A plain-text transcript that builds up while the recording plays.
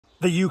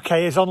The UK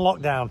is on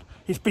lockdown.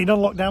 It's been on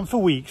lockdown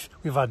for weeks.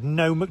 We've had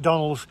no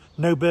McDonald's,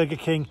 no Burger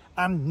King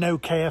and no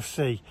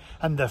KFC.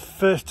 And the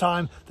first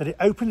time that it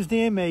opens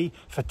near me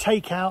for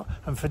takeout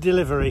and for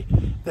delivery,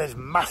 there's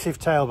massive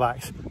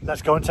tailbacks.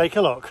 Let's go and take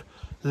a look.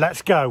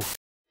 Let's go.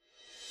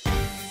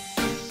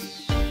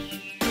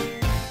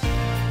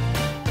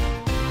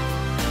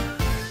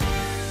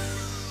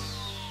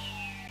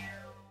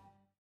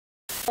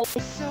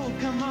 So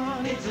come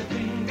on, it's a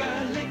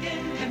finger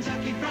lickin'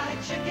 Kentucky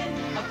Fried Chicken,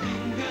 a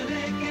finger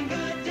lickin'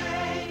 good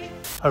day.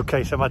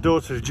 Okay, so my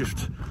daughter's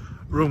just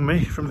rung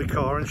me from the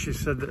car and she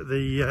said that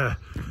the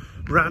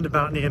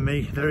roundabout near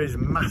me there is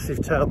massive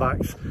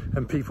tailbacks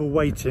and people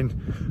waiting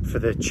for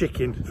their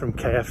chicken from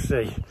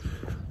KFC.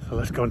 So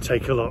let's go and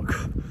take a look.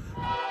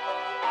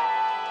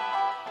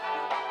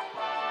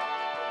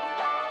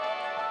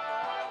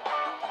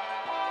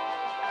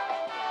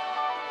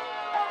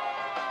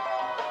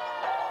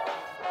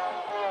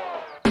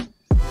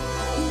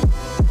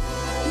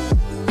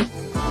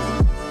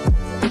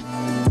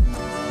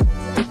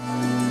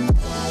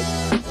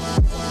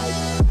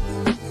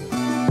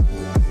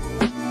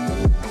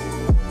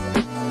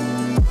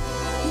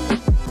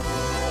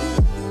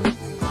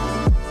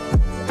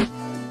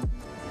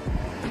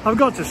 I've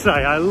got to say,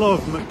 I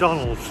love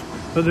McDonald's,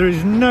 but there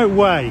is no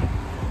way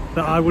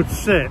that I would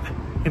sit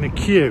in a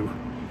queue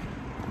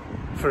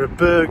for a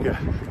burger.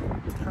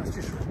 That's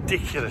just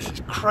ridiculous,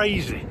 it's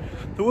crazy.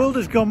 The world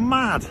has gone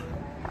mad.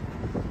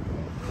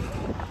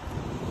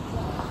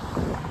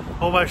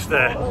 Almost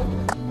there.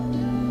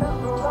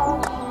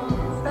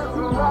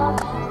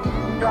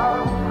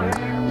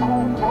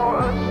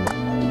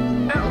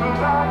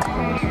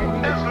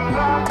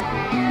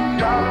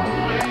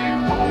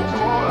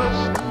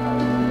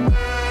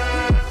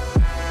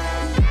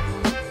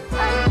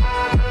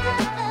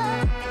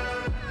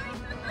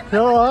 You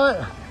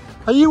alright?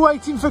 Are you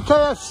waiting for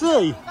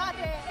KFC?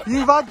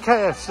 You've had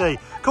KFC.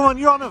 Come on,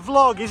 you're on a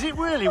vlog. Is it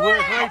really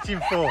worth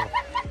waiting for?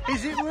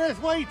 Is it worth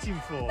waiting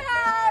for? No.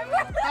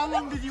 How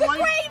long did you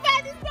wait?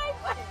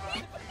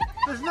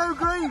 There's no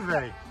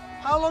gravy.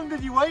 How long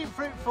did you wait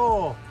for it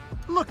for?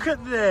 Look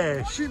at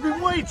this. She's been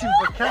waiting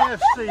for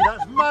KFC.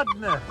 That's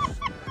madness.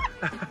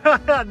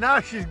 Now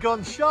she's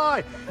gone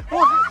shy.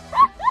 What,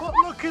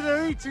 look at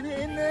her eating it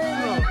in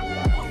there. Look.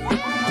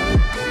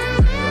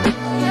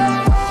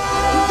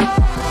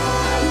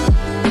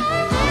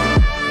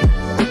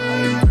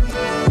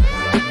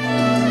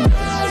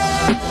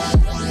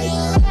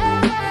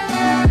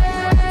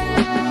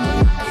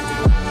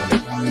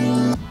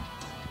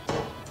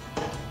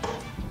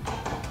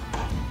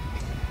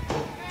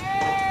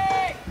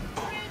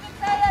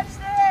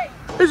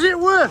 Is it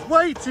worth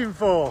waiting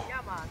for?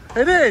 Yeah, man.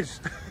 It is.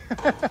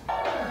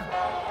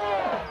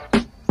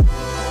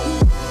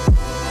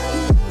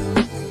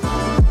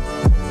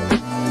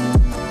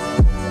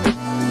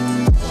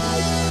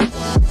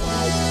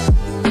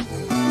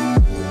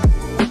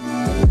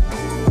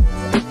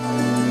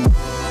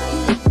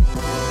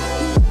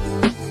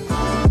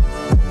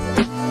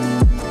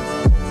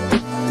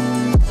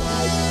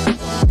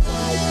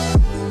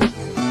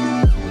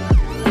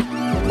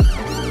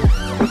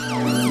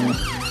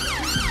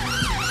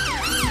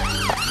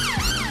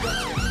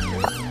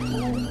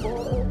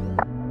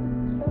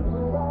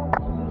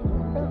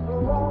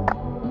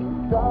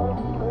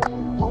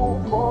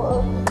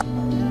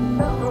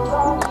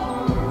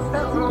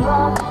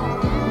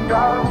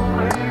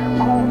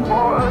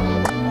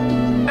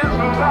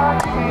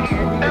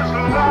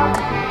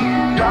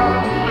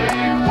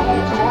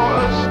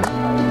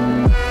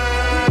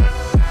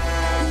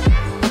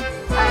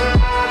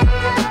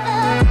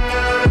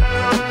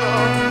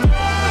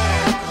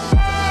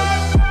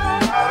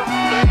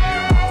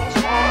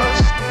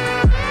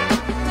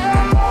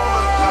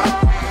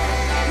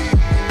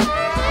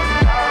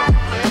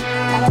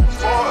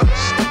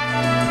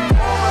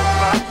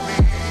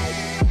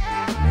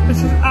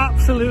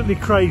 Absolutely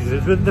crazy.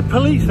 The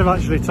police have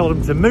actually told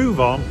them to move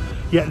on,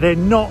 yet they're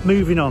not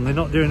moving on. They're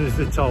not doing as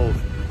they're told.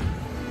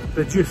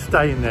 They're just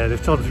staying there.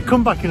 They've told them to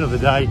come back another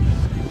day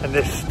and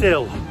they're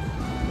still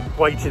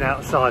waiting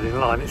outside in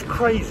line. It's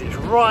crazy. It's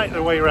right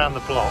the way around the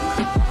block.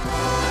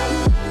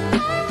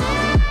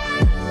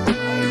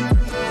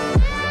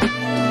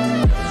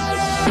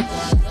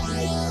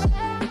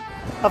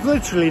 I've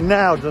literally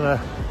now done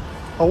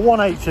a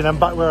 180 and I'm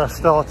back where I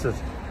started.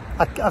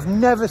 I've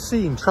never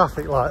seen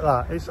traffic like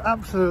that. It's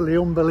absolutely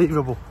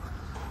unbelievable.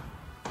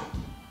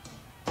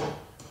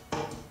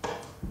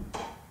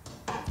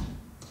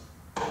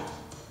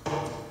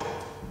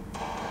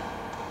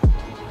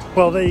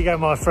 Well, there you go,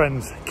 my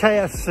friends.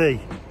 KFC,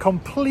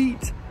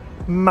 complete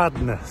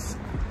madness.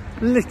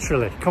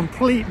 Literally,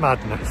 complete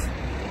madness.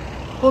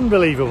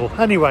 Unbelievable.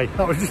 Anyway,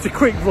 that was just a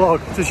quick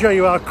vlog to show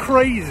you how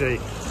crazy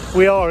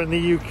we are in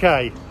the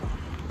UK.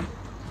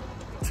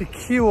 To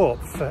queue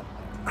up for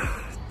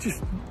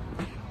just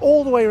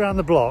all the way around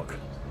the block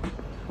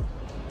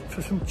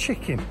for some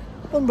chicken.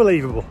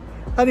 Unbelievable.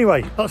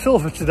 Anyway, that's all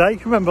for today.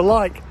 Remember,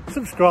 like,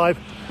 subscribe,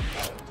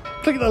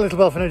 click that little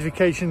bell for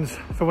notifications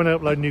for when I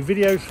upload new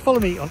videos. Follow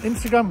me on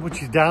Instagram,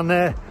 which is down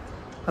there.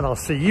 and I'll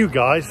see you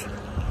guys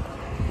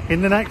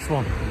in the next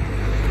one.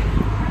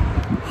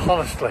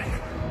 Honestly.